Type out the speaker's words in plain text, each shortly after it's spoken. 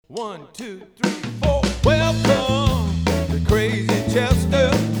1, 2, 3, 4. Welcome to Crazy Chester.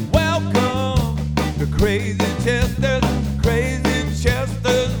 Welcome to Crazy Chester. Crazy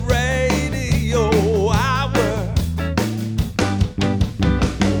Chester's Radio Hour.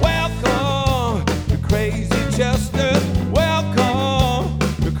 Welcome to Crazy Chester. Welcome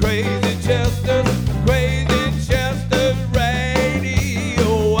to Crazy Chester. Crazy Chester's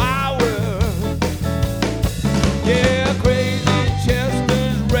Radio Hour. Yeah, Crazy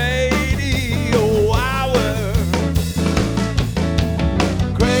Chester's Radio Hour.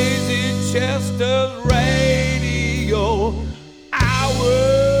 Crazy Chester's Radio Hour.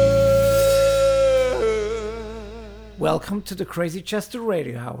 Welcome to the Crazy Chester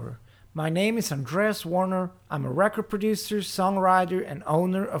Radio Hour. My name is Andreas Werner. I'm a record producer, songwriter, and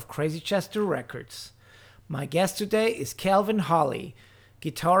owner of Crazy Chester Records. My guest today is Kelvin Holly,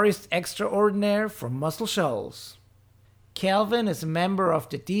 guitarist extraordinaire from Muscle Shoals. Kelvin is a member of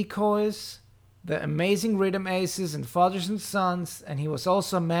the Decoys, the Amazing Rhythm Aces, and Fathers and Sons, and he was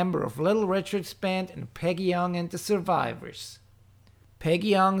also a member of Little Richard's band and Pegi Young and the Survivors.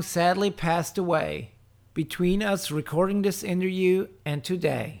 Pegi Young sadly passed away between us recording this interview and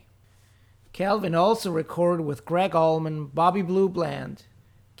today. Kelvin also recorded with Gregg Allman, Bobby Blue Bland,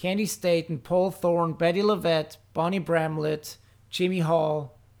 Candi Staton, Paul Thorn, Bettye LaVette, Bonnie Bramlett, Jimmy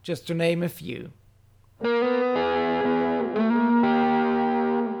Hall, just to name a few.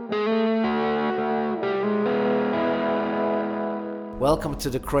 Welcome to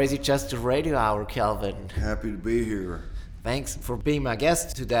the Crazy Chester Radio Hour, Kelvin. Happy to be here. Thanks for being my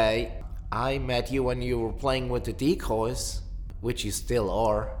guest today. I met you when you were playing with the Decoys, which you still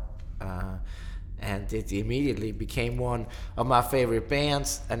are, and it immediately became one of my favorite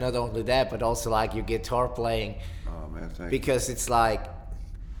bands. And not only that, but also like your guitar playing. Oh man, thank you. Because it's like,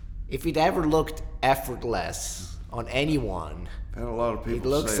 if it ever looked effortless on anyone, I've had a lot of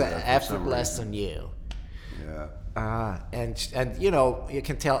people it looks say that effortless on you. Yeah. And you know, I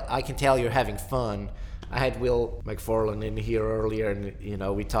can tell you're having fun. I had Will McFarlane in here earlier, and you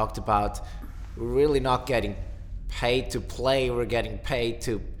know, we talked about we're really not getting paid to play. We're getting paid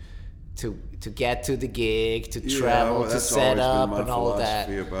to get to the gig, to travel, to set up, and all of that. That's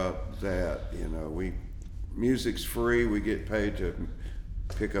always been my philosophy about that. You know, music's free. We get paid to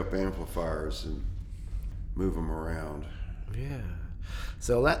pick up amplifiers and move them around. Yeah.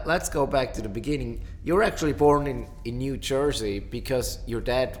 So let's go back to the beginning. You were actually born in New Jersey because your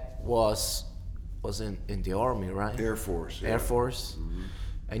dad was in the Army, right? Air Force. Yeah. Air Force. Mm-hmm.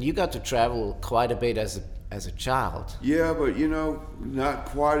 And you got to travel quite a bit as a child. Yeah, but you know, not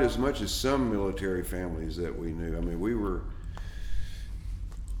quite as much as some military families that we knew. I mean, we were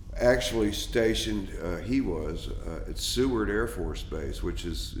actually stationed, he was, at Seward Air Force Base, which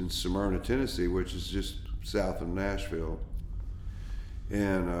is in Smyrna, Tennessee, which is just south of Nashville.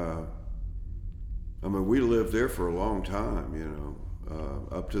 And, I mean, we lived there for a long time, you know,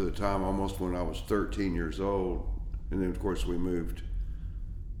 up to the time almost when I was 13 years old. And then, of course, we moved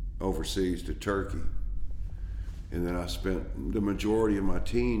overseas to Turkey. And then I spent the majority of my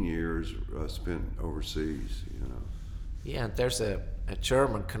teen years spent overseas, you know. Yeah, and there's a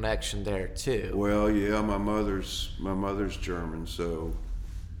German connection there too. Well, yeah, my mother's German, so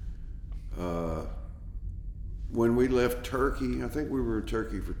when we left Turkey, I think we were in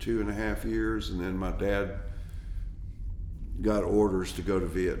Turkey for 2.5 years, and then my dad got orders to go to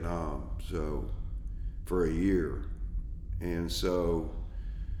Vietnam, so for a year. And so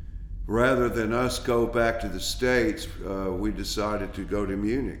rather than us go back to the States, we decided to go to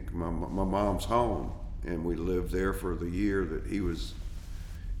Munich, my mom's home, and we lived there for the year that he was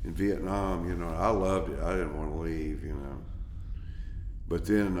in Vietnam. You know, I loved it. I didn't want to leave, you know. But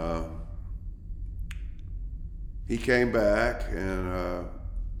then he came back, and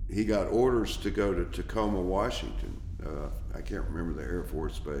he got orders to go to Tacoma, Washington. I can't remember the Air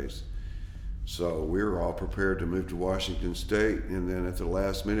Force Base. So we were all prepared to move to Washington State, and then at the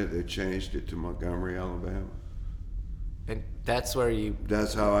last minute they changed it to Montgomery, Alabama. And that's where you...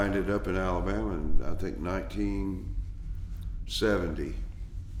 That's how I ended up in Alabama in, I think, 1970.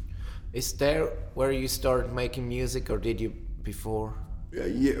 Is there where you started making music, or did you before?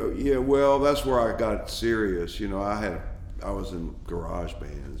 Yeah. Well, that's where I got serious. You know, I was in garage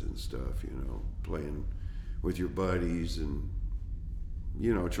bands and stuff, you know, playing with your buddies and,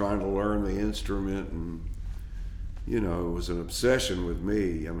 you know, trying to learn the instrument, and, you know, it was an obsession with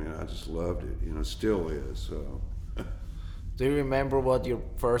me. I mean, I just loved it, you know, still is, so. Do you remember what your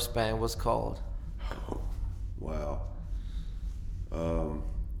first band was called? Oh, wow. Oh,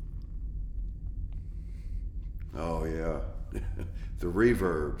 yeah. The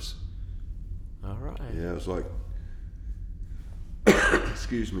Reverbs. All right. Yeah, it was like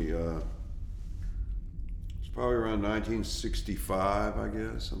excuse me, it's probably around 1965, I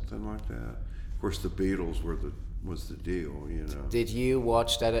guess, something like that. Of course, the Beatles was the deal, you know. Did you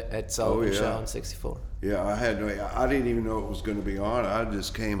watch that at Sullivan Show in '64? Yeah, I didn't even know it was going to be on. I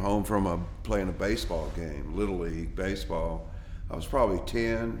just came home from playing a baseball game, Little League baseball. I was probably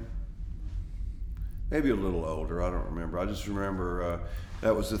 10, maybe a little older, I don't remember. I just remember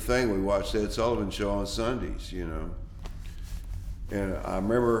that was the thing. We watched the Ed Sullivan Show on Sundays, you know. And I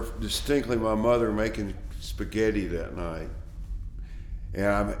remember distinctly my mother making spaghetti that night.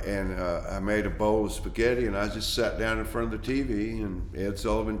 And I made a bowl of spaghetti, and I just sat down in front of the TV, and Ed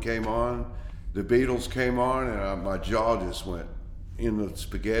Sullivan came on, the Beatles came on, and my jaw just went in the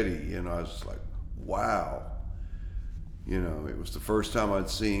spaghetti, and I was just like, wow. You know, it was the first time I'd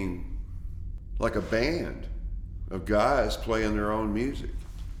seen like a band of guys playing their own music.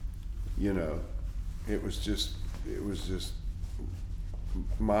 You know, it was just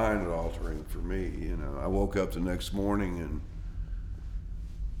mind altering for me. You know, I woke up the next morning and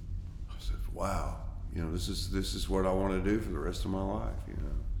I said, wow, you know, this is what I want to do for the rest of my life, you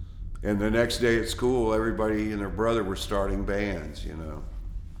know. And the next day at school, everybody and their brother were starting bands, you know.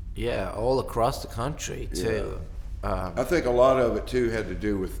 Yeah, all across the country too. Yeah. I think a lot of it too had to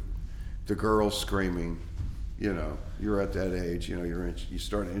do with the girls screaming. You know, you're at that age, you know, you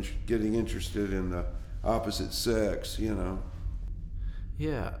start getting interested in the opposite sex, you know.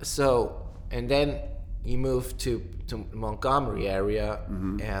 Yeah. So, and then you moved to Montgomery area,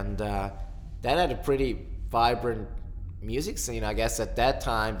 and that had a pretty vibrant music scene, I guess, at that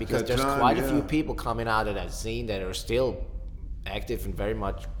time, because there's quite a few people coming out of that scene that are still active and very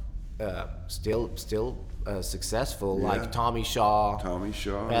much still successful, like Tommy Shaw,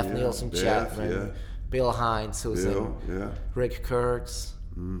 Beth Nielsen Chapman, Bill Hines, who's in Rick Kurtz.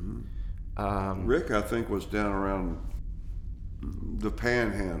 Rick, I think, was down around the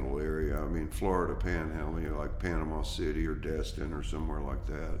Panhandle area. I mean, Florida Panhandle, you know, like Panama City or Destin or somewhere like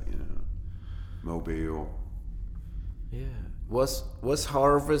that, you know, Mobile. Yeah. Was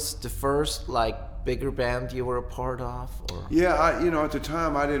Harvest the first like bigger band you were a part of? Or? Yeah, you know, at the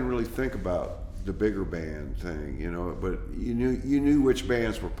time I didn't really think about the bigger band thing, you know, but you knew which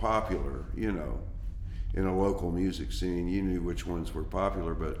bands were popular, you know, in a local music scene. You knew which ones were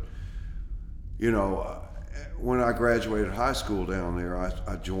popular, but you know, when I graduated high school down there,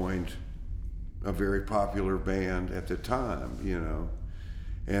 I joined a very popular band at the time, you know,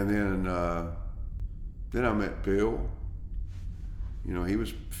 and then I met Bill. You know, he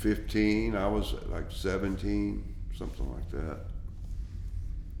was 15, I was like 17, something like that.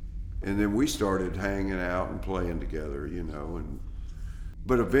 And then we started hanging out and playing together, you know,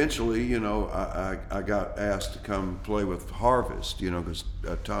 but eventually, you know, I got asked to come play with Harvest, you know, because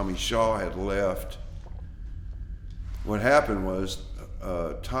Tommy Shaw had left. What happened was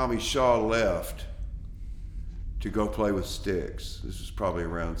Tommy Shaw left to go play with Styx. This was probably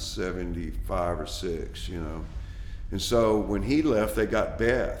around 75 or 6, you know. And so when he left, they got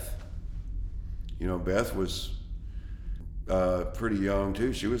Beth. You know, Beth was pretty young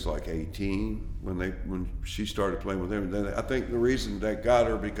too. She was like 18 when she started playing with them. And then I think the reason they got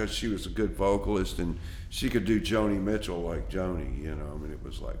her because she was a good vocalist and she could do Joni Mitchell like Joni. You know, I mean, it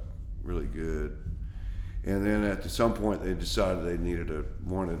was like really good. And then at some point they decided they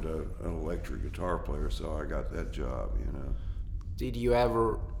wanted an electric guitar player, so I got that job. You know. Did you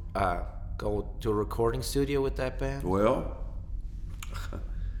ever go to a recording studio with that band? Well,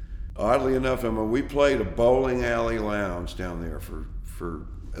 oddly enough, I mean, we played a bowling alley lounge down there for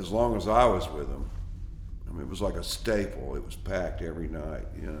as long as I was with them. I mean, it was like a staple. It was packed every night,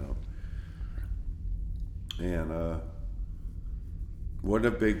 you know. And wasn't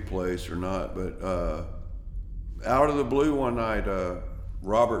a big place or not, but out of the blue one night,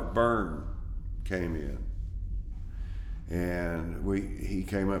 Robert Byrne came in. And he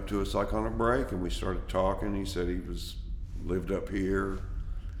came up to us like on a break, and we started talking. He said he lived up here,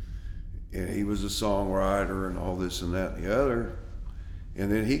 and he was a songwriter and all this and that and the other. And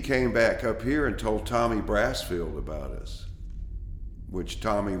then he came back up here and told Tommy Brassfield about us, which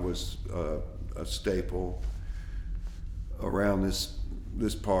Tommy was a staple around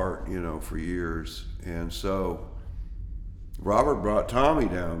this part, you know, for years. And so Robert brought Tommy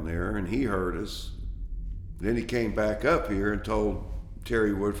down there, and he heard us. Then he came back up here and told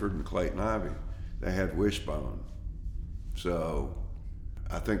Terry Woodford and Clayton Ivey they had Wishbone. So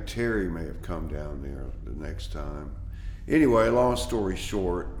I think Terry may have come down there the next time. Anyway, long story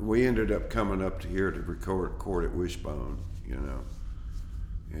short, we ended up coming up to here to record at Wishbone, you know.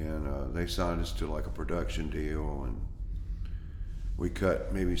 And they signed us to like a production deal, and we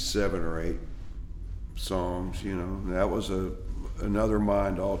cut maybe 7 or 8 songs, you know. And that was another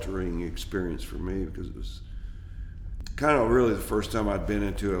mind-altering experience for me because it was kind of really the first time I'd been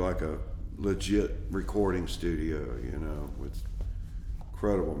into like a legit recording studio, you know, with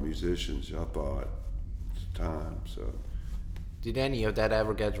incredible musicians, I thought, at the time. So, did any of that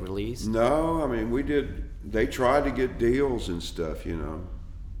ever get released? No, I mean, they tried to get deals and stuff, you know.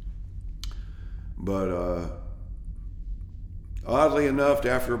 But oddly enough,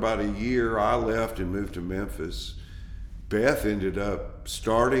 after about a year, I left and moved to Memphis. Beth ended up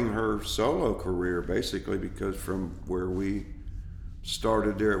starting her solo career basically because from where we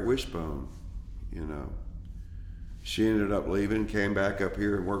started there at Wishbone, you know. She ended up leaving, came back up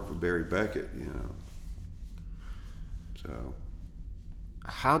here and worked with Barry Beckett, you know. So.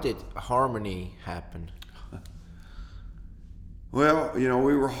 How did Harmony happen? Well, you know,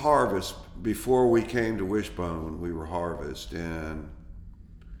 we were Harvest. Before we came to Wishbone, we were Harvest. And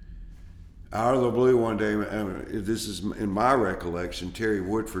out of the blue one day, this is in my recollection, Terry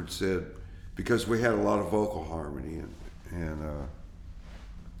Woodford said, because we had a lot of vocal harmony, and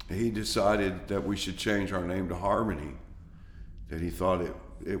he decided that we should change our name to Harmony, that he thought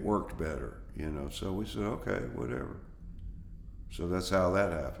it worked better, you know. So we said, okay, whatever. So that's how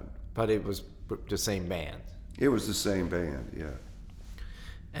that happened. But it was the same band. It was the same band, yeah.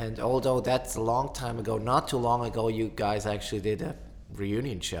 And although that's a long time ago, not too long ago, you guys actually did a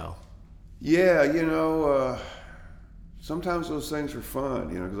reunion show. Yeah, you know, sometimes those things are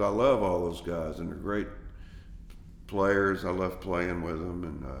fun, you know, because I love all those guys, and they're great players. I love playing with them,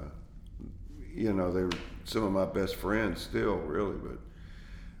 and, you know, they were some of my best friends still, really. But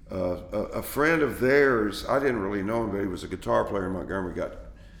a friend of theirs, I didn't really know him, but he was a guitar player in Montgomery, got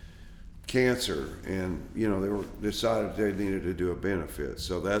cancer, and you know they decided they needed to do a benefit.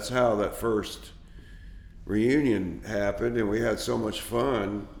 So that's how that first reunion happened, and we had so much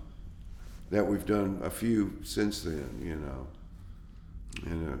fun that we've done a few since then, you know.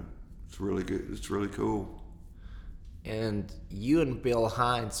 And it's really good. It's really cool. And you and Bill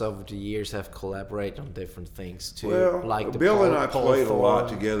Hines over the years have collaborated on different things too. Well, like Bill and I played Thorn. a lot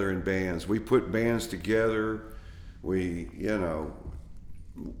together in bands. We put bands together. We, you know,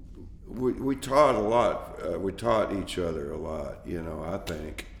 we taught a lot. We taught each other a lot, you know, I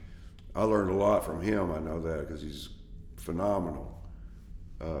think. I learned a lot from him, I know that, because he's phenomenal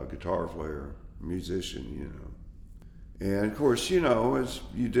guitar player, musician, you know. And of course, you know, as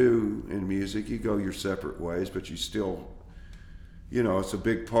you do in music, you go your separate ways, but you still, you know, it's a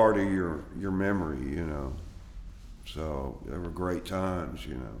big part of your memory, you know. So they were great times,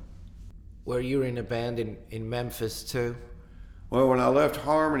 you know. Were you in a band in Memphis too? Well, when I left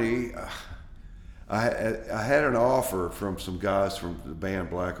Harmony, I had an offer from some guys from the band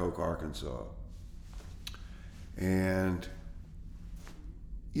Black Oak, Arkansas. And,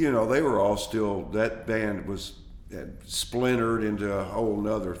 you know, they were all still, that band had splintered into a whole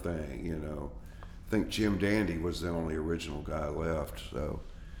nother thing, you know. I think Jim Dandy was the only original guy left, so.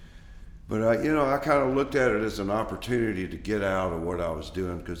 But, you know, I kind of looked at it as an opportunity to get out of what I was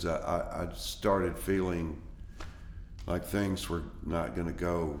doing, because I started feeling like things were not going to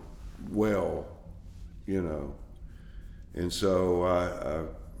go well, you know. And so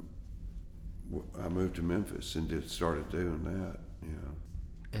I moved to Memphis and started doing that, you know.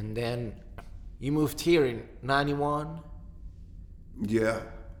 And then you moved here in 91? Yeah.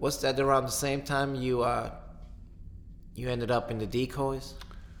 Was that around the same time you ended up in the Decoys?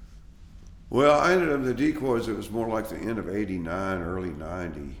 Well, I ended up in the Decoys. It was more like the end of 89, early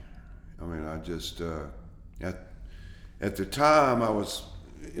 90. I mean, I just, at the time I was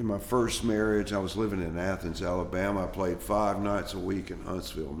in my first marriage, I was living in Athens, Alabama. I played 5 nights a week in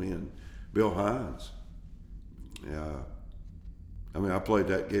Huntsville, me and Bill Hines. Yeah. I mean, I played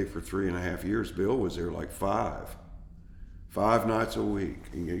that gig for 3.5 years. Bill was there like 5 nights a week.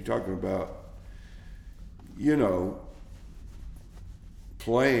 And you're talking about, you know,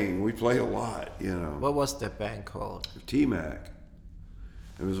 playing. We played a lot, you know. What was that band called? T-Mac.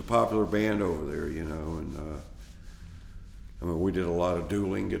 It was a popular band over there, you know, and I mean, we did a lot of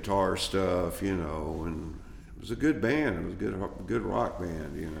dueling guitar stuff, you know, and it was a good band. It was a good rock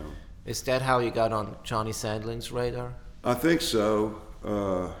band, you know. Is that how you got on Johnny Sandlin's radar? I think so.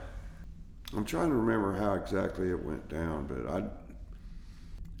 I'm trying to remember how exactly it went down, but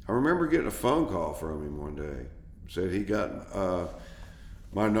I remember getting a phone call from him one day. Said he got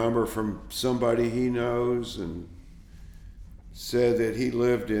my number from somebody he knows, and said that he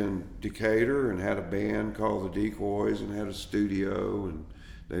lived in Decatur and had a band called the Decoys and had a studio, and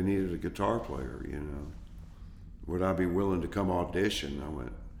they needed a guitar player, you know. Would I be willing to come audition? I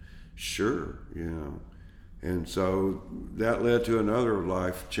went, sure, you know. And so that led to another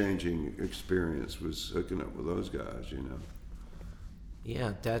life-changing experience, was hooking up with those guys, you know.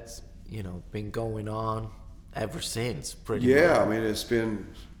 Yeah, that's, been going on ever since, pretty Yeah, much. I mean,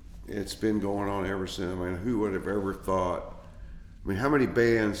 it's been going on ever since. I mean, who would have ever thought? I mean, how many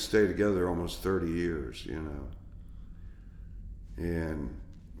bands stay together almost 30 years, And,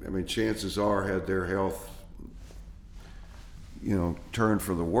 I mean, chances are, had their health, turned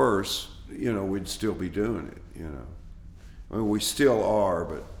for the worse, we'd still be doing it, I mean, we still are,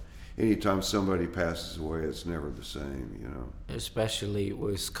 but anytime somebody passes away, it's never the same, Especially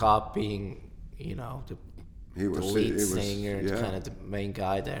with Scott being, the lead singer, and kind of the main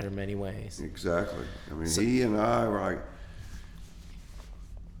guy there in many ways. Exactly. I mean, he and I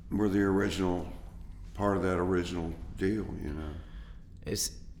were the original part of that original deal,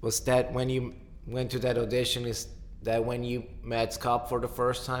 Was that when you went to that audition? Is that when you met Scott for the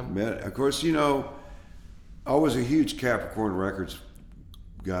first time? Of course, I was a huge Capricorn Records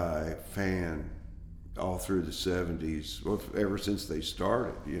guy, fan, all through the 70s, well, ever since they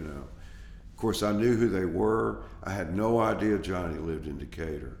started, Of course, I knew who they were. I had no idea Johnny lived in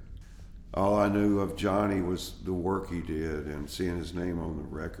Decatur. All I knew of Johnny was the work he did and seeing his name on the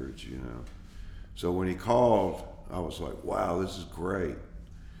records, So when he called, I was like, wow, this is great.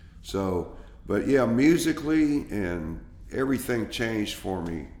 So, but yeah, musically and everything changed for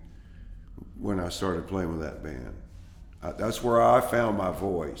me when I started playing with that band. That's where I found my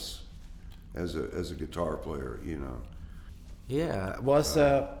voice as a guitar player, Yeah, was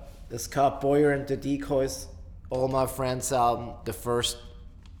the Scott Boyer and the Decoys, All My Friends album, the first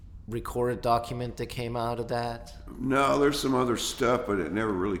recorded document that came out of that? No, there's some other stuff, but it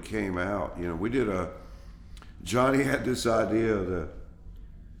never really came out. We did Johnny had this idea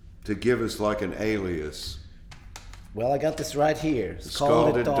to give us like an alias. Well, I got this right here.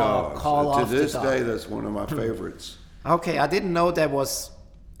 Scalded Dog. Call off to this the dog. day, that's one of my favorites. Okay, I didn't know that was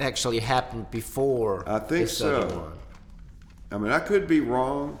actually happened before. I think this so. other one. I mean, I could be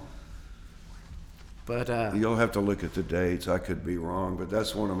wrong. But You'll have to look at the dates. I could be wrong, but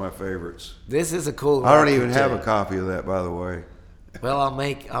that's one of my favorites. this is a cool. I don't even record, have a too. copy of that, by the way. Well, I'll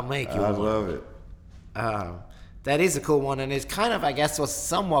make you I one. love it. That is a cool one, and it's kind of, I guess, was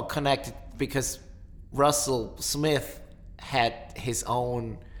somewhat connected because Russell Smith had his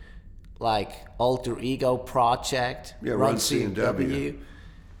own alter ego project. Yeah, Run C&W.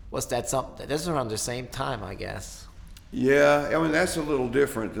 Was that something? That's around the same time, I guess. Yeah, I mean, that's a little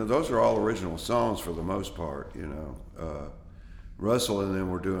different. Those are all original songs for the most part, Russell and them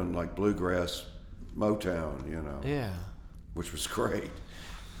were doing like bluegrass Motown, Yeah. which was great.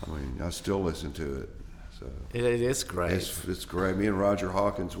 I mean, I still listen to it. So It is great. it's great. Me and Roger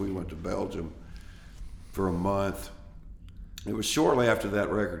Hawkins, we went to Belgium for a month. It was shortly after that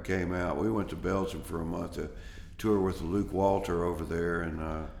record came out. We went to Belgium for a month to tour with Luke Walter over there,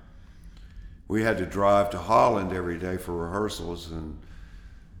 and we had to drive to Holland every day for rehearsals, and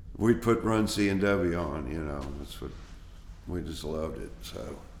we'd put Run C&W on, That's what we just loved it.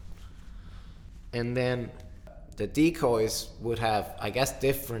 So, And then the Decoys would have, I guess,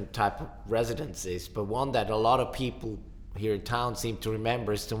 different type of residencies, but one that a lot of people here in town seem to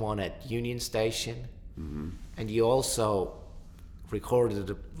remember is the one at Union Station. Mm-hmm. And you also recorded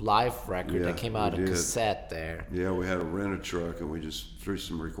a live record that came out of cassette there. Yeah, we had a rent-a-truck, and we just threw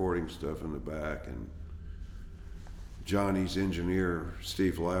some recording stuff in the back, and Johnny's engineer,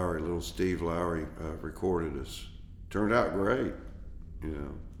 Steve Lowry, little Steve Lowry, recorded us. Turned out great,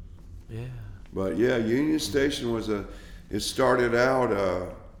 Yeah. But yeah, Union Station it started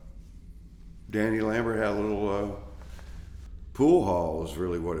out, Danny Lambert had a little pool hall was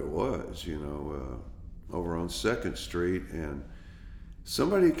really what it was, over on 2nd Street. And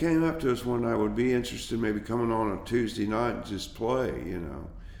somebody came up to us one night, would be interested in maybe coming on a Tuesday night and just play,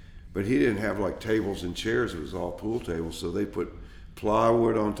 But he didn't have like tables and chairs, it was all pool tables. So they put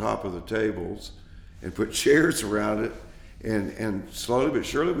plywood on top of the tables and put chairs around it. And slowly but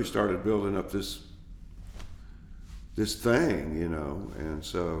surely we started building up this thing, and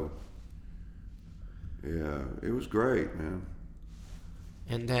so, yeah, it was great, man.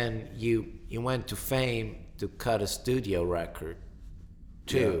 And then you went to Fame to cut a studio record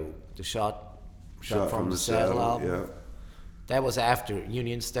too. The shot from the Saddle album. Yeah. That was after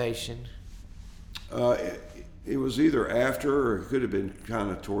Union Station. It was either after, or it could have been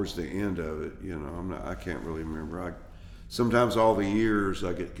kind of towards the end of it. I can't really remember. Sometimes all the years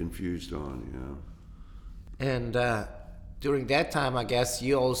I get confused on. And during that time, I guess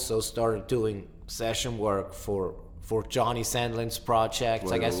you also started doing session work for Johnny Sandlin's projects.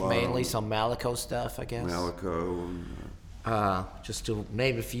 I guess mainly some Malaco stuff, I guess. Malaco. And, just to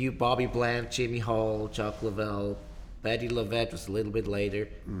name a few: Bobby Bland, Jimmy Hall, Chuck Leavell, Bettye LaVette was a little bit later.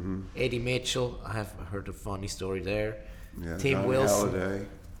 Mm-hmm. Eddie Mitchell, I have heard a funny story there. Yeah, Tim Johnny Wilson. Halliday.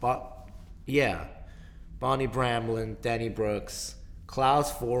 Yeah. Bonnie Bramlett, Danny Brooks,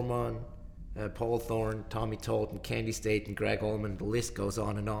 Klaus Voormann, Paul Thorn, Tommy Totten, Candi Staton, Gregg Allman, the list goes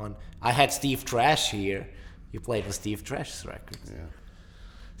on and on. I had Steve Trash here. You played with Steve Trash's records. Yeah.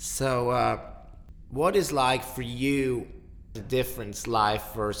 So, what is like for you the difference live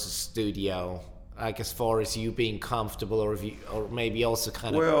versus studio? Like as far as you being comfortable, or maybe also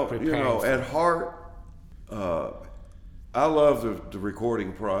kind of preparing. At heart, I love the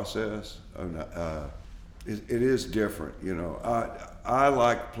recording process. It is different, I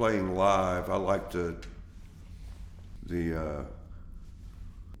like playing live. I like the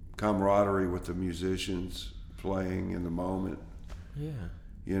camaraderie with the musicians playing in the moment. Yeah.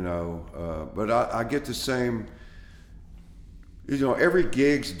 But I get the same. Every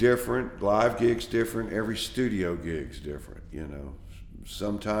gig's different. Live gig's different. Every studio gig's different.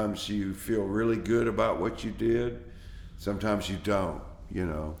 Sometimes you feel really good about what you did. Sometimes you don't.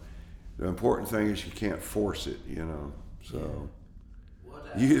 The important thing is you can't force it. So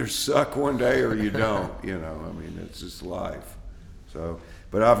you either suck one day or you don't. It's just life. So,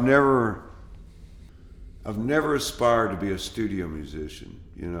 but I've never aspired to be a studio musician.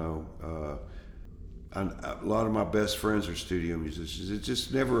 And a lot of my best friends are studio musicians. It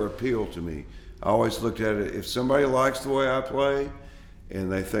just never appealed to me. I always looked at it, if somebody likes the way I play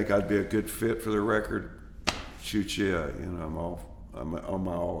and they think I'd be a good fit for the record, shoot, yeah, I'm on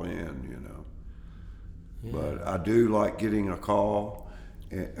my all in, Yeah. But I do like getting a call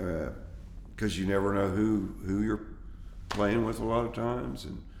because you never know who you're playing with a lot of times,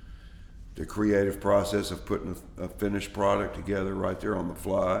 and the creative process of putting a finished product together right there on the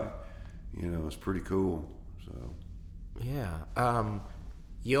fly. It's pretty cool. So, yeah.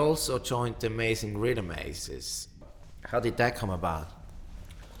 You also joined the Amazing Rhythm Aces. How did that come about?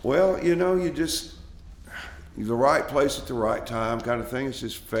 Well, you just the right place at the right time kind of thing. It's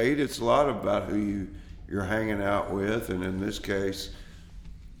just fate. It's a lot about who you're hanging out with, and in this case,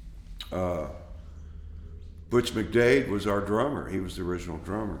 Butch McDade was our drummer. He was the original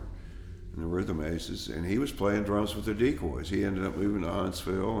drummer in the Rhythm Aces, and he was playing drums with the Decoys. He ended up moving to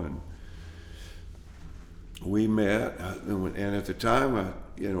Huntsville, and we met, and at the time,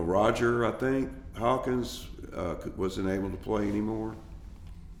 Roger, I think, Hawkins wasn't able to play anymore.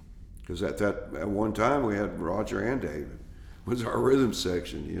 Because at one time we had Roger and David was our rhythm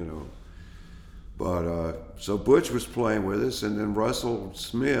section, But so Butch was playing with us, and then Russell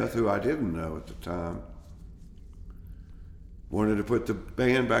Smith, who I didn't know at the time, wanted to put the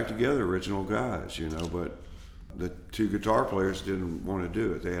band back together, original guys, But the two guitar players didn't want to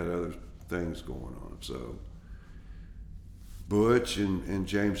do it. They had other things going on, so Butch and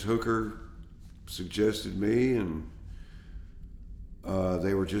James Hooker suggested me, and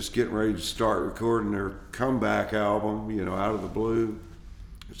they were just getting ready to start recording their comeback album, Out of the Blue.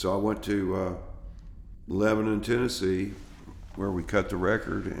 So I went to Lebanon, Tennessee, where we cut the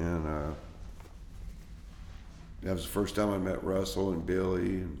record, and that was the first time I met Russell and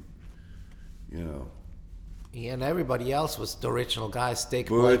Billy, and Yeah, and everybody else was the original guys. Stick,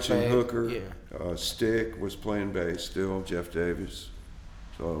 Butch and bass. Hooker. Yeah. Stick was playing bass still, Jeff Davis.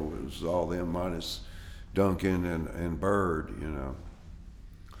 So it was all them minus Duncan and Bird,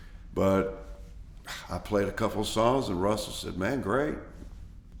 But I played a couple of songs, and Russell said, "Man, great."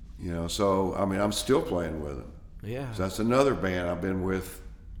 So I'm still playing with him. Yeah. So that's another band I've been with.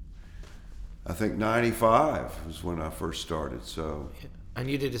 I think 95 was when I first started. So. And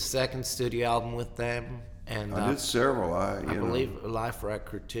you did a second studio album with them, and I did several. I believe a live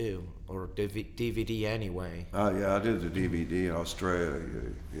record too, or DVD anyway. Yeah, I did the DVD in Australia.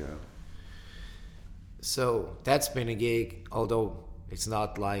 Yeah. So that's been a gig, although it's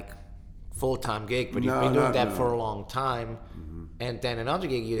not like full-time gig, but you've been doing that for a long time. Mm-hmm. And then another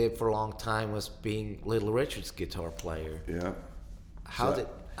gig you did for a long time was being Little Richard's guitar player. Yeah. How did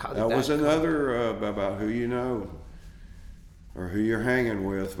that was another about who you know or who you're hanging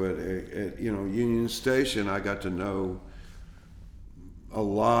with. But at Union Station, I got to know a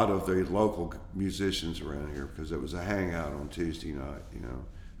lot of the local musicians around here because it was a hangout on Tuesday night.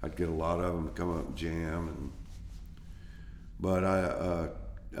 I'd get a lot of them to come up and jam, but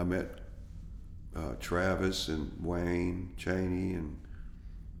I met Travis and Wayne Chaney and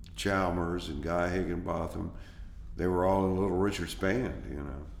Chalmers and Guy Higginbotham. They were all in Little Richard's band,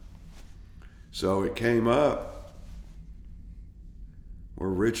 So it came up where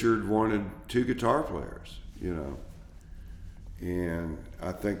Richard wanted two guitar players, And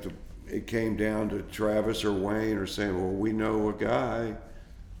I think it came down to Travis or Wayne or saying, "Well, we know a guy."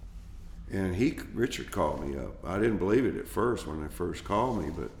 And Richard called me up. I didn't believe it at first when they first called me,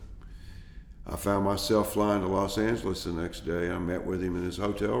 but I found myself flying to Los Angeles the next day. I met with him in his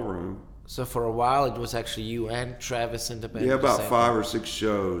hotel room. So for a while, it was actually you and Travis in the band? Yeah, about 5 or 6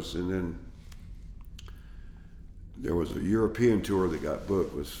 shows. And then there was a European tour that got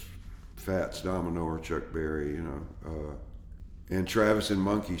booked with Fats Domino, Chuck Berry, and Travis and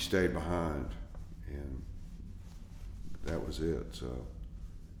Monkey stayed behind. And that was it, so.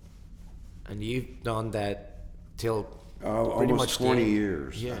 And you've done that till almost 20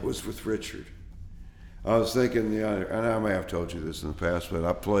 years. Yeah. I was with Richard. I was thinking, and I may have told you this in the past, but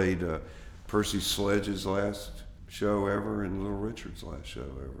I played Percy Sledge's last show ever and Little Richard's last show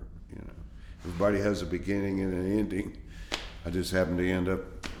ever. Everybody has a beginning and an ending. I just happened to end up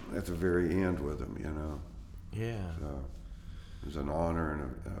at the very end with them. Yeah. So it was an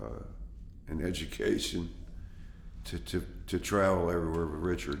honor and an education to travel everywhere with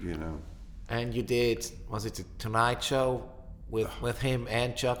Richard. And you did, was it the Tonight Show with him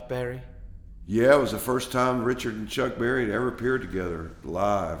and Chuck Berry? Yeah, it was the first time Richard and Chuck Berry had ever appeared together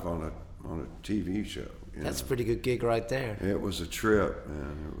live on a TV show. That's a pretty good gig right there. It was a trip,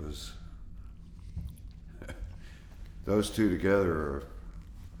 man. It was. Those two together are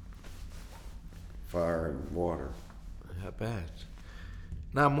fire and water. I bet.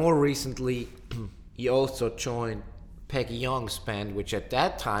 Now, more recently, you also joined Pegi Young's band, which at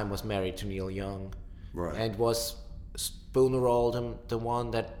that time was married to Neil Young. Right. And was Spooner Oldham the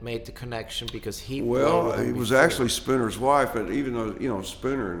one that made the connection because he... Well, he was actually Spooner's wife, but even though,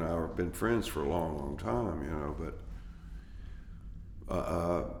 Spooner and I have been friends for a long, long time,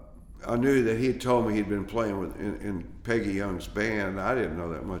 but I knew that he had told me he'd been playing in Pegi Young's band. I didn't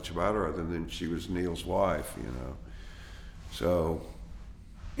know that much about her other than she was Neil's wife, So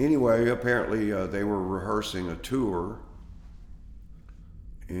anyway, apparently they were rehearsing a tour,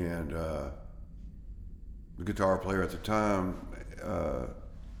 and the guitar player at the time,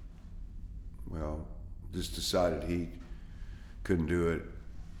 just decided he couldn't do it,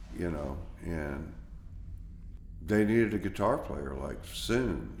 and they needed a guitar player like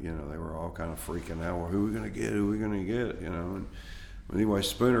soon. They were all kind of freaking out. Well, who are we going to get? And anyway,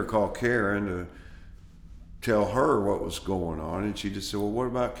 Spooner called Karen to tell her what was going on, and she just said, well, what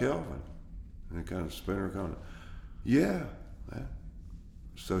about Kelvin? And Spooner yeah.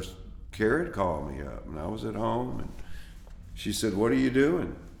 So Karen called me up, and I was at home, and she said, what are you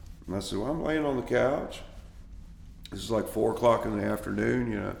doing? And I said, well, I'm laying on the couch. This is like 4 o'clock in the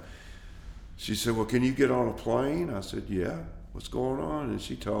afternoon, She said, well, can you get on a plane? I said, yeah. What's going on? And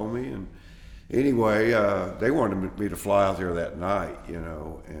she told me. And anyway, they wanted me to fly out there that night,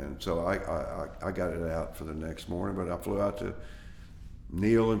 and so I got it out for the next morning, but I flew out to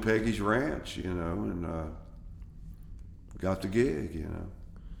Neil and Peggy's ranch, and got the gig,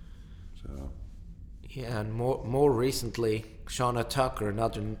 So. Yeah, and more recently, Shauna Tucker,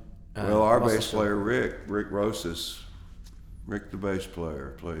 another... our bass player, Rick Rosas, Rick the bass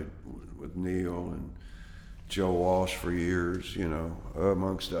player, played with Neil and Joe Walsh for years,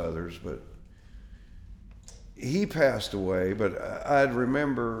 amongst others, but he passed away. But I'd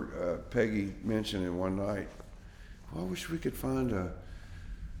remember Peggy mentioning one night, well, I wish we could find a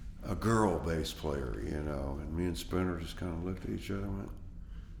girl bass player, and me and Spooner just kind of looked at each other and went,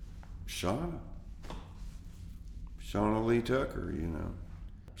 Shauna Lee Tucker,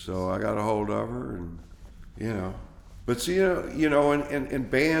 So I got a hold of her, and but see, in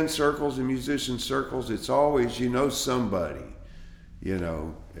band circles and musician circles, it's always somebody,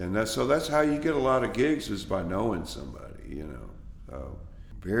 and that's how you get a lot of gigs, is by knowing somebody, So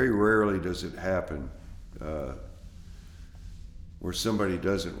very rarely does it happen where somebody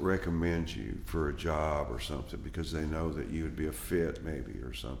doesn't recommend you for a job or something because they know that you would be a fit, maybe,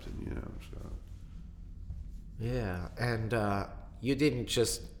 or something, So. Yeah, and you didn't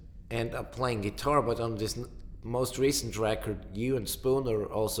just end up playing guitar, but on this most recent record, you and Spooner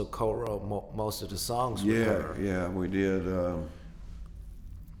also co-wrote most of the songs with her. Yeah, we did. Of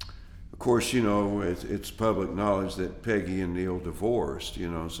course, it's public knowledge that Peggy and Neil divorced,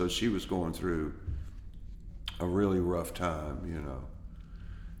 so she was going through a really rough time,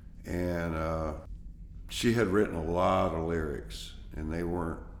 and she had written a lot of lyrics, and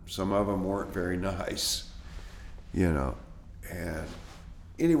some of them weren't very nice. And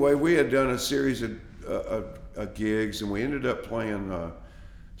anyway, we had done a series of gigs, and we ended up playing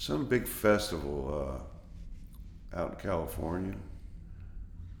some big festival out in California.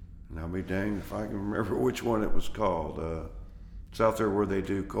 And I'll be danged if I can remember which one it was called. It's out there where they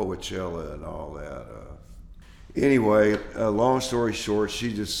do Coachella and all that. Anyway, long story short,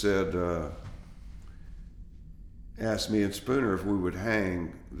 she just said, asked me and Spooner if we would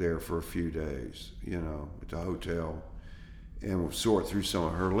hang there for a few days, at the hotel. and sort through some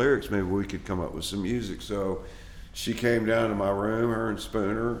of her lyrics. Maybe we could come up with some music. So she came down to my room, her and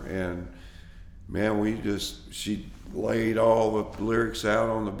Spooner, and man, she laid all the lyrics out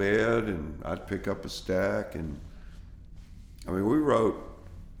on the bed, and I'd pick up a stack, and I mean, we wrote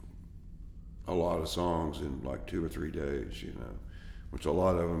a lot of songs in like 2 or 3 days, you know, which a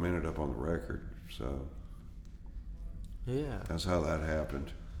lot of them ended up on the record. So yeah, that's how that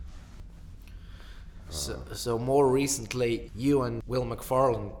happened. So more recently, you and Will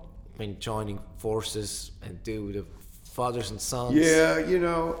McFarlane been joining forces and do the Fathers and Sons. Yeah, you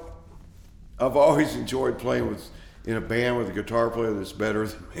know, I've always enjoyed playing in a band with a guitar player that's better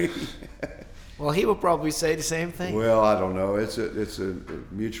than me. Well, he would probably say the same thing. Well, I don't know. It's a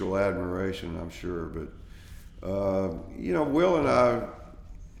mutual admiration, I'm sure. But you know, Will and I,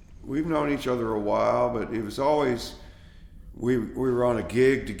 we've known each other a while, but it was always we were on a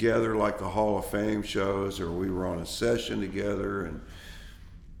gig together, like the Hall of Fame shows, or we were on a session together.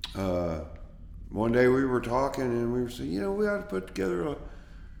 And one day we were talking, and we were saying, you know, we ought to put together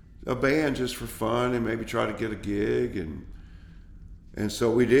a band just for fun, and maybe try to get a gig, and so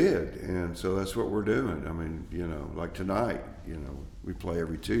we did, and so that's what we're doing. I mean, you know, like tonight, you know, we play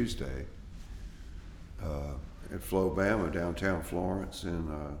every Tuesday at Flobama, downtown Florence,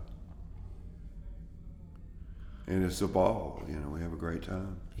 and it's a ball. You know, we have a great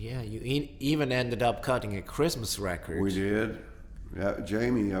time. Yeah, you even ended up cutting a Christmas record. We did.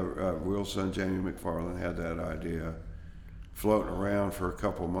 Jamie, Will's son, Jamie McFarlane, had that idea floating around for a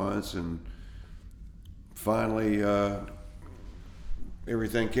couple months, and finally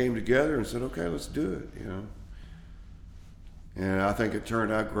everything came together and said, okay, let's do it, you know. And I think it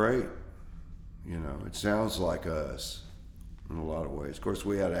turned out great. You know, it sounds like us in a lot of ways. Of course,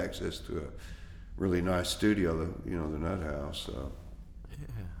 we had access to a really nice studio, the Nut House. So.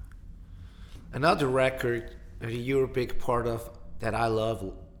 Yeah. Another record that you're a big part of that I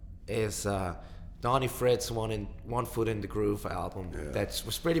love is Donnie Fritz' One Foot in the Groove album. Yeah. That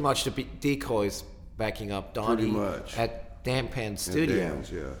was pretty much the Decoys backing up Donnie at Dan Penn's studio.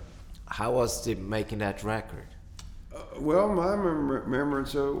 Dan's, yeah. How was it making that record? Well, my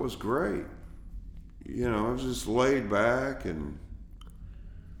remembrance of it was great. You know, I was just laid back and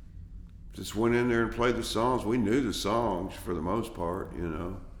just went in there and played the songs. We knew the songs for the most part, you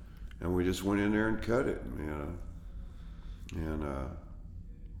know, and we just went in there and cut it, you know. And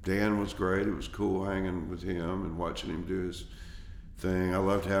Dan was great. It was cool hanging with him and watching him do his thing. I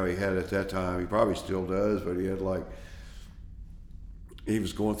loved how he had at that time, he probably still does, but he had he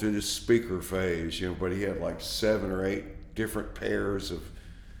was going through this speaker phase, you know, but he had like 7 or 8 different pairs of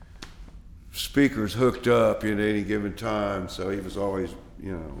speakers hooked up at any given time. So he was always,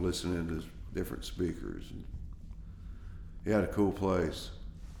 you know, listening to different speakers. He had a cool place.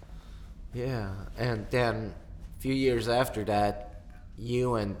 Yeah, and then a few years after that,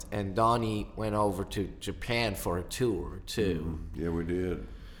 you and Donnie went over to Japan for a tour too. Mm-hmm. Yeah, we did.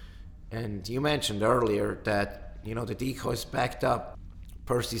 And you mentioned earlier that, you know, the Decoys backed up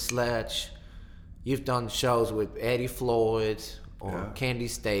Percy Sledge. You've done shows with Eddie Floyd or Candi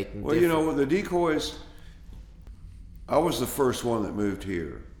Staton. Well, you know, with the Decoys, I was the first one that moved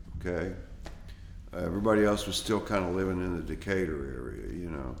here, okay? Everybody else was still kind of living in the Decatur area, you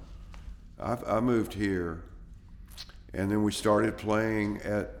know. I moved here, and then we started playing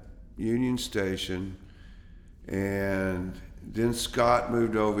at Union Station, and then Scott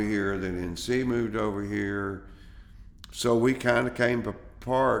moved over here, then NC moved over here. So we kind of came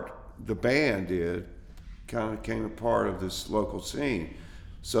apart, the band did, kind of came a part of this local scene.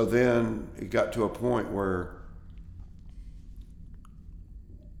 So then it got to a point where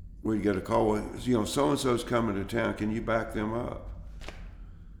we'd get a call, you know, so-and-so's coming to town, can you back them up?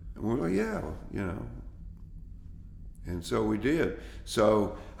 And we're like, yeah, you know. And so we did.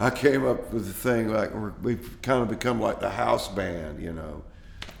 So I came up with the thing, like, we've kind of become like the house band, you know,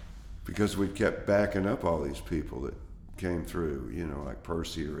 because we kept backing up all these people that came through, you know, like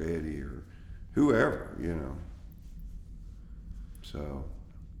Percy or Eddie or whoever, you know. So,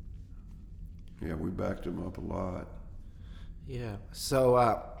 yeah, we backed them up a lot. Yeah.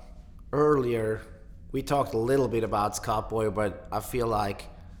 So earlier we talked a little bit about Scott Boyer, but I feel like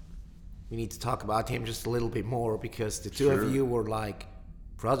we need to talk about him just a little bit more because the two of you were like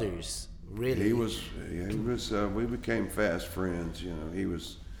brothers, really. He was. We became fast friends. You know, he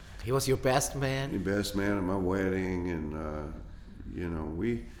was your best man. The best man at my wedding, and you know,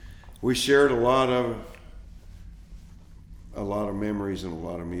 we shared a lot of memories and a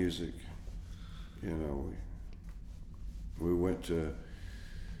lot of music. You know, we went to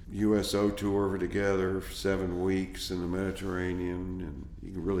USO tour together for 7 weeks in the Mediterranean, and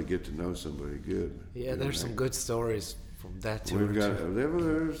you can really get to know somebody good. Yeah, there's some good stories from that tour. We've got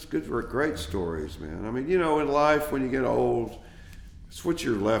there's great stories, man. I mean, you know, in life when you get old, it's what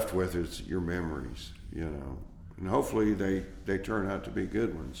you're left with is your memories, you know, and hopefully they turn out to be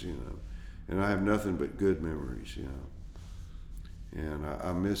good ones, you know. And I have nothing but good memories, you know. And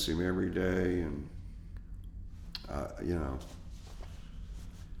I miss him every day, and you know,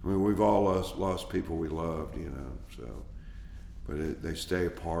 I mean, we've all lost people we loved, you know. So, but they stay a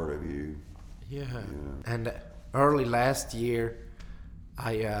part of you. Yeah. You know? And early last year,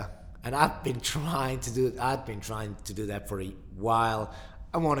 I've been trying to do that for a while.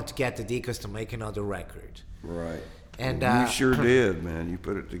 I wanted to get the Decoys to make another record. Right. And you sure did, man. You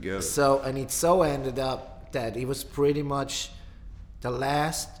put it together. So ended up that it was pretty much the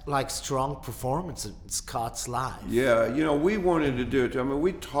last strong performance in Scott's life. Yeah, you know, we wanted to do it. I mean,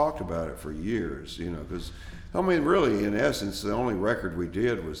 we talked about it for years, you know, because I mean, really, in essence, the only record we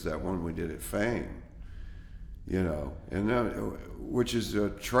did was that one we did at Fame, you know, and which is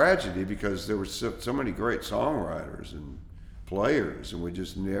a tragedy because there were so many great songwriters and players, and we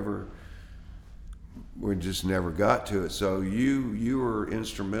just never got to it. So you were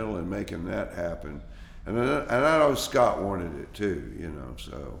instrumental in making that happen, and I know Scott wanted it too, you know.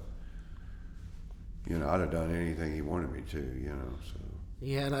 So, you know, I'd have done anything he wanted me to, you know. So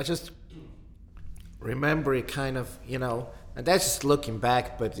yeah, and I just remember it kind of, you know, and that's just looking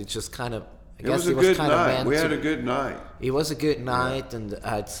back, but it just kind of, I guess it was good kind of night. meant We to, had a good night. It was a good night, and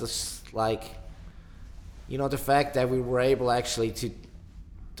it's just like, you know, the fact that we were able actually to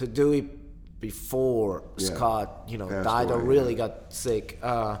do it before Scott, you know, died or really got sick.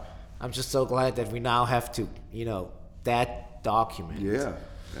 I'm just so glad that we now have to, you know, that document. Yeah,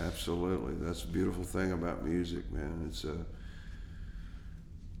 absolutely. That's a beautiful thing about music, man. It's a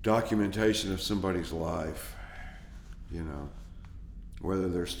documentation of somebody's life, you know, whether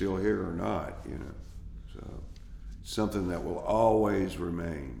they're still here or not, you know. So something that will always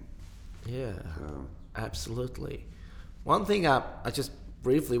remain. Yeah, absolutely. One thing I just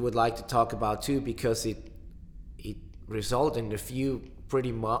briefly would like to talk about too, because it resulted in a few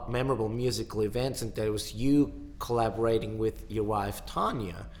pretty memorable musical events, and there was you collaborating with your wife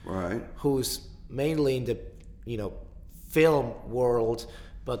Tanya, right? Who's mainly in the, you know, film world,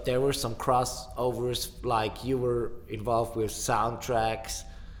 but there were some crossovers, like you were involved with soundtracks.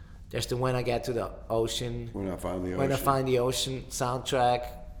 There's the When I Get to the Ocean, When I Find the Ocean, When I Find the Ocean soundtrack,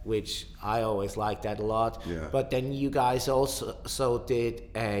 which I always liked that a lot. Yeah. But then you guys also did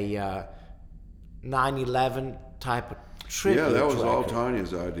a 9/11 type of tribute. Yeah, that was all record.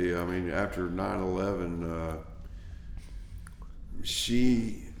 Tanya's idea. I mean, after 9/11,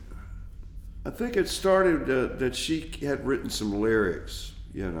 I think it started that she had written some lyrics,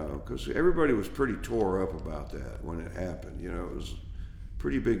 you know, because everybody was pretty tore up about that when it happened. You know, it was a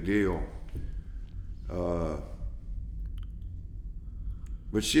pretty big deal.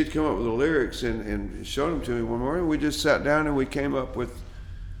 But she had come up with the lyrics and showed them to me one morning. We just sat down and we came up with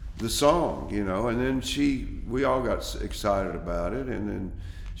the song, you know, and then we all got excited about it. And then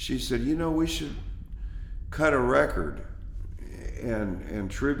she said, you know, we should cut a record and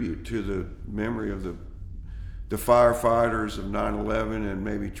tribute to the memory of the firefighters of 9/11, and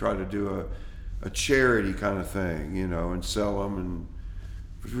maybe try to do a charity kind of thing, you know, and sell them, and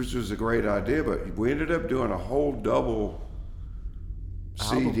which was a great idea. But we ended up doing a whole double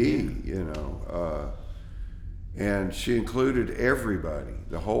CD, you know, and she included everybody,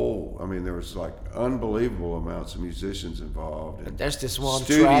 the whole. I mean, there was like unbelievable amounts of musicians involved. And there's this one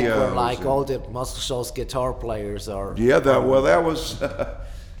track where like all the Muscle Shoals guitar players are. Yeah, that was.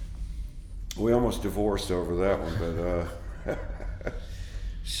 We almost divorced over that one, but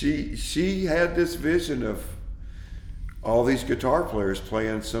she had this vision of all these guitar players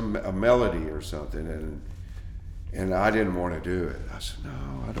playing a melody or something, and I didn't want to do it. I said,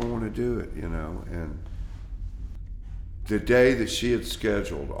 no, I don't want to do it, you know. And the day that she had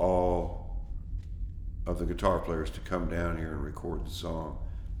scheduled all of the guitar players to come down here and record the song,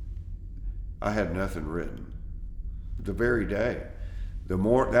 I had nothing written. The very day.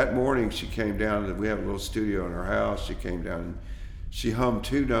 That morning she came down, we have a little studio in her house. She came down and she hummed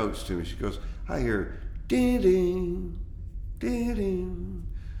two notes to me. She goes, I hear ding, ding, ding.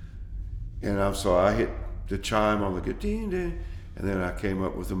 And so I hit the chime on the guitar, ding, ding, and then I came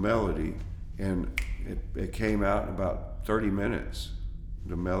up with a melody, and it came out in about 30 minutes,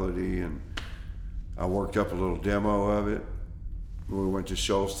 the melody, and I worked up a little demo of it. We went to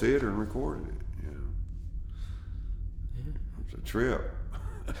Shoals Theater and recorded it. You know, it was a trip.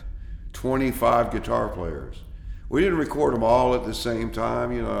 25 guitar players. We didn't record them all at the same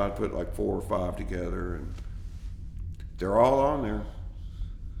time. You know, I'd put like 4 or 5 together, and they're all on there.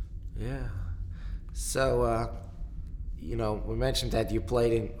 Yeah. So we mentioned that you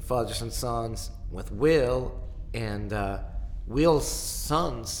played in Fathers and Sons with Will, and Will's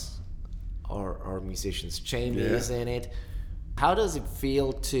sons are musicians. Jamie is in it. How does it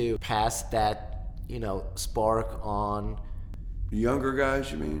feel to pass that, spark on? Younger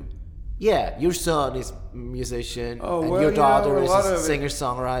guys, you mean? Yeah, your son is a musician, and well, your daughter a is lot a of it-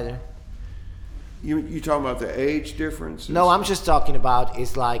 singer-songwriter. You talking about the age difference? No, I'm just talking about,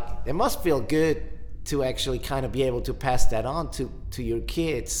 it's like, it must feel good to actually kind of be able to pass that on to your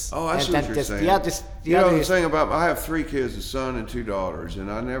kids. Oh, I see what you're saying. The thing about, I have 3 kids, a son and 2 daughters, and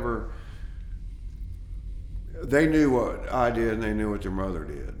they knew what I did and they knew what their mother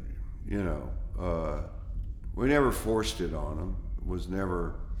did. We never forced it on them. It was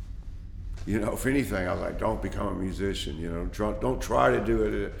never, if anything, I was like, don't become a musician, don't try to do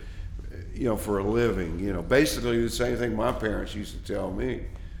it, for a living, basically the same thing my parents used to tell me.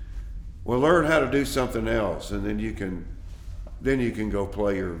 Well, learn how to do something else, and then you can go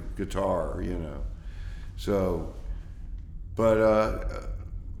play your guitar, So, but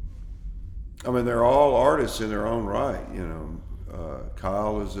they're all artists in their own right,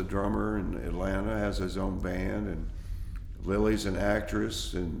 Kyle is a drummer in Atlanta, has his own band, and Lily's an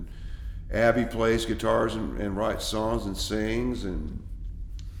actress, and Abby plays guitars and writes songs and sings,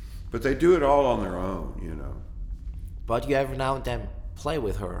 but they do it all on their own, But you every now and then play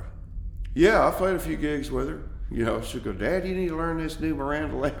with her. Yeah, I played a few gigs with her. She'll go, Dad, you need to learn this new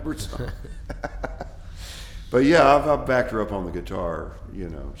Miranda Lambert song. But yeah, I've backed her up on the guitar.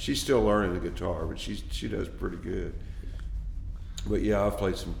 She's still learning the guitar, but she does pretty good. But yeah, I've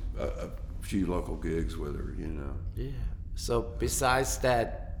played a few local gigs with her. Yeah. So besides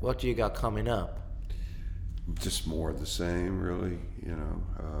that, what do you got coming up? Just more of the same, really.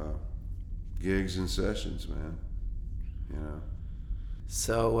 Gigs and sessions, man.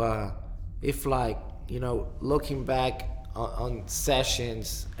 So if looking back on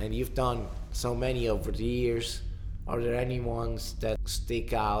sessions, and you've done so many over the years, are there any ones that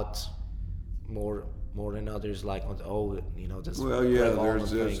stick out more than others? Like, this. Well, yeah,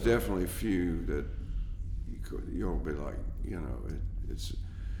 there's definitely a few that you'll be like, it's.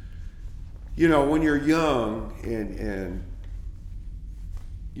 When you're young and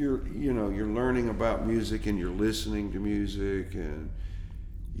you're learning about music and you're listening to music, and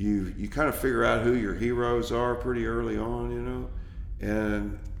you kind of figure out who your heroes are pretty early on,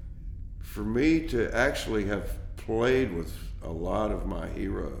 and for me to actually have played with a lot of my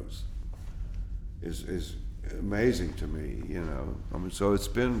heroes is amazing to me, so it's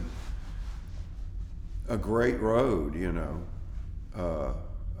been a great road,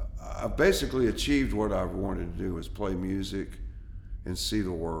 I've basically achieved what I wanted to do, was play music and see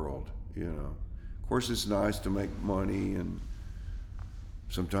the world, Of course, it's nice to make money, and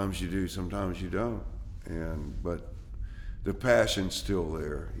sometimes you do, sometimes you don't. But the passion's still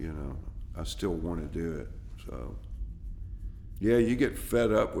there, I still want to do it. So, yeah, you get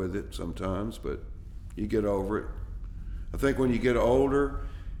fed up with it sometimes, but you get over it. I think when you get older,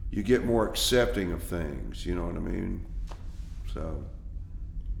 you get more accepting of things, you know what I mean? So,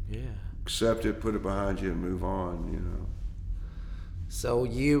 yeah. Accept it, put it behind you, and move on, So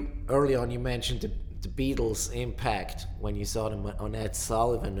early on you mentioned the Beatles' impact when you saw them on Ed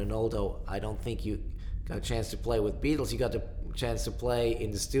Sullivan, and although I don't think you got a chance to play with Beatles, you got the chance to play in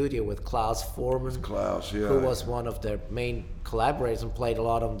the studio with Klaus Foreman, who was one of their main collaborators and played a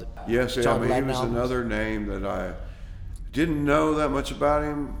lot on the Yes, yeah, John Lennon he was albums. another name that I didn't know that much about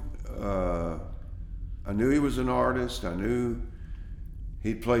him. I knew he was an artist. I knew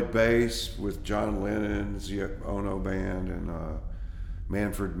he played bass with John Lennon's Ono band and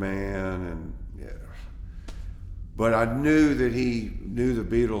Manfred Mann, and but I knew that he knew the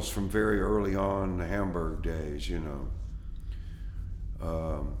Beatles from very early on, the Hamburg days, and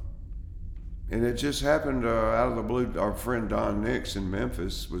it just happened out of the blue. Our friend Don Nix in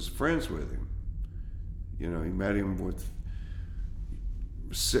Memphis was friends with him. He met him in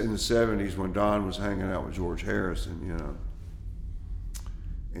the 70s when Don was hanging out with George Harrison,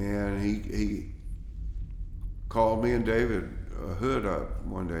 and he called me and David Hood up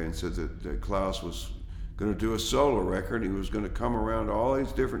one day and said that Klaus was going to do a solo record. He was going to come around to all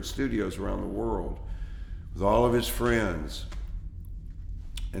these different studios around the world with all of his friends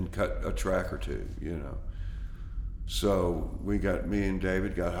and cut a track or two, So me and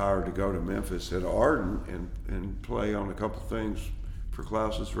David got hired to go to Memphis at Ardent and play on a couple things for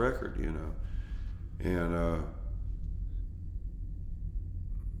Klaus's record, and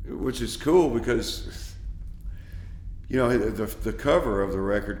which is cool because the cover of the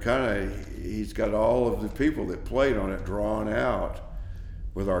record he's got all of the people that played on it drawn out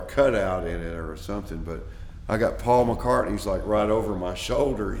with our cutout in it or something. But I got Paul McCartney's like right over my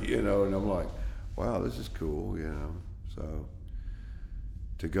shoulder, you know, and I'm like, wow, this is cool, you know. So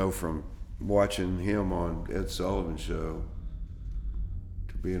to go from watching him on Ed Sullivan Show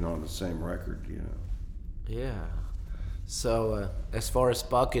to being on the same record, you know. Yeah. So as far as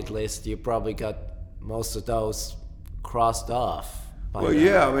bucket list, you probably got most of those crossed off. Well,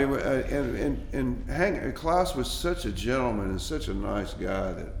 yeah, I mean, and Klaus was such a gentleman and such a nice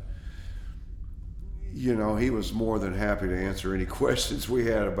guy that, you know, he was more than happy to answer any questions we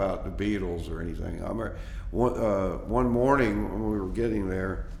had about the Beatles or anything. I remember one morning when we were getting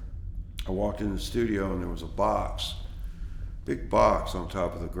there, I walked in the studio and there was a box, big box on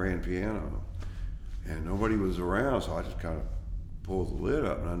top of the grand piano, and nobody was around, so I just kind of pulled the lid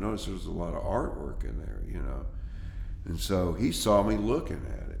up and I noticed there was a lot of artwork in there, you know. And so he saw me looking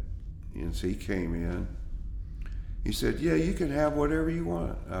at it, and so he came in. He said, yeah, you can have whatever you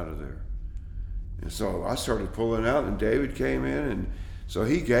want out of there. And so I started pulling out, and David came in, and so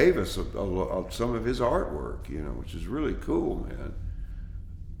he gave us some of his artwork, you know, which is really cool, man.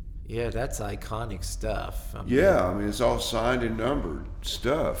 Yeah, that's iconic stuff. I mean, it's all signed and numbered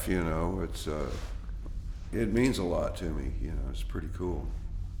stuff, you know. It means a lot to me, you know. It's pretty cool.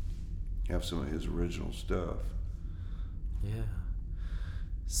 Have some of his original stuff. Yeah.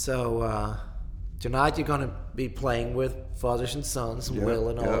 So tonight you're gonna be playing with Fathers and Sons, Will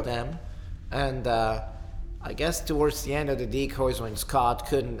and all of them, and I guess towards the end of the Decoys, when Scott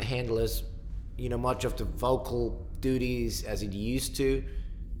couldn't handle as much of the vocal duties as he used to,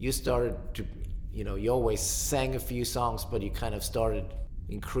 you started to, you always sang a few songs, but you kind of started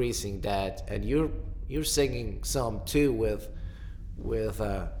increasing that, and you're singing some too with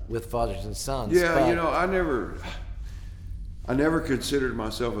Fathers and Sons. Yeah, but, I never considered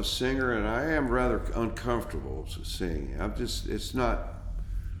myself a singer, and I am rather uncomfortable to sing. It's not,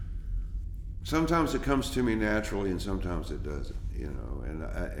 sometimes it comes to me naturally and sometimes it doesn't, and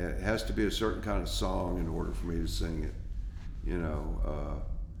it has to be a certain kind of song in order for me to sing it,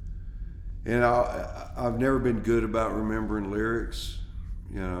 and I've never been good about remembering lyrics,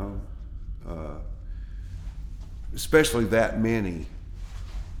 especially that many,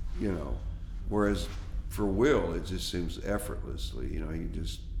 whereas for Will, it just seems effortlessly,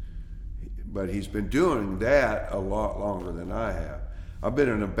 but he's been doing that a lot longer than I have. I've been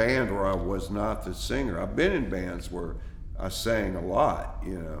in a band where I was not the singer. I've been in bands where I sang a lot,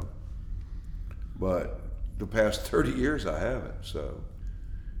 but the past 30 years I haven't, so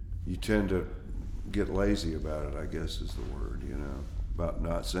you tend to get lazy about it, I guess is the word, about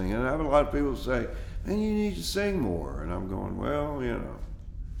not singing. And I have a lot of people say, man, you need to sing more, and I'm going, well,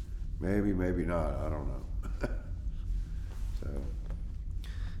 maybe, maybe not, I don't know. So.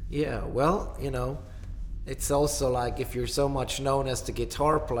 Yeah, well, it's also like if you're so much known as the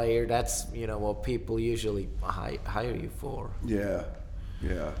guitar player, that's, what people usually hire you for. Yeah,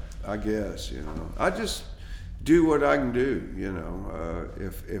 I guess, I just do what I can do,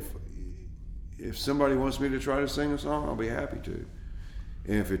 if somebody wants me to try to sing a song, I'll be happy to.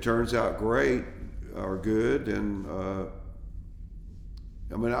 And if it turns out great or good, then,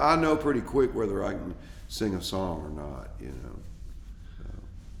 I know pretty quick whether I can sing a song or not, So.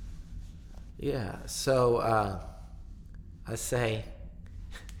 Yeah, so I say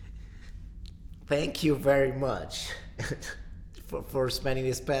thank you very much for spending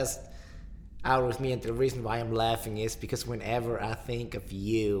this past hour with me. And the reason why I'm laughing is because whenever I think of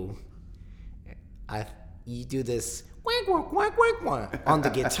you, you do this on the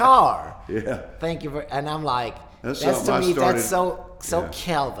guitar. Yeah. Thank you and I'm like, that's so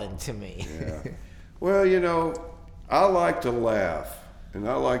Kelvin to me. Yeah. Well, I like to laugh, and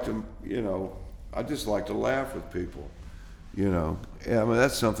I like to, I just like to laugh with people, Yeah,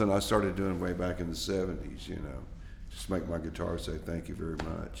 that's something I started doing way back in the 70s, just make my guitar say thank you very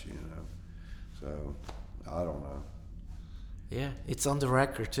much, So, I don't know. Yeah, it's on the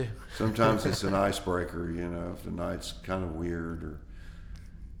record too. Sometimes it's an icebreaker, if the night's kind of weird or.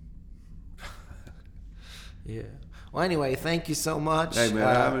 Yeah. Well, anyway, thank you so much. Hey,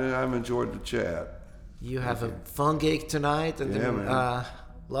 man, I've enjoyed the chat. You have a fun gig tonight, and a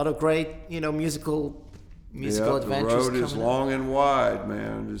lot of great, musical adventures. The road is coming long and wide,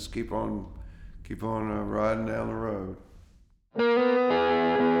 man. Just keep on riding down the road.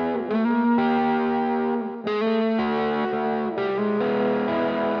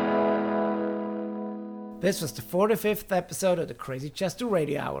 This was the 45th episode of the Crazy Chester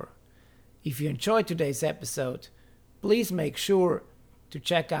Radio Hour. If you enjoyed today's episode, please make sure to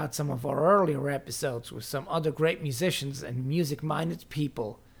check out some of our earlier episodes with some other great musicians and music-minded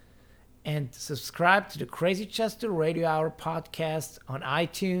people. And subscribe to the Crazy Chester Radio Hour podcast on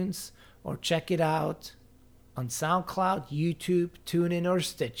iTunes, or check it out on SoundCloud, YouTube, TuneIn, or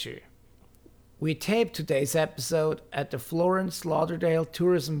Stitcher. We taped today's episode at the Florence-Lauderdale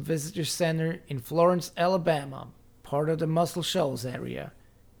Tourism Visitor Center in Florence, Alabama, part of the Muscle Shoals area.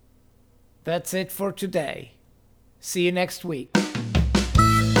 That's it for today. See you next week.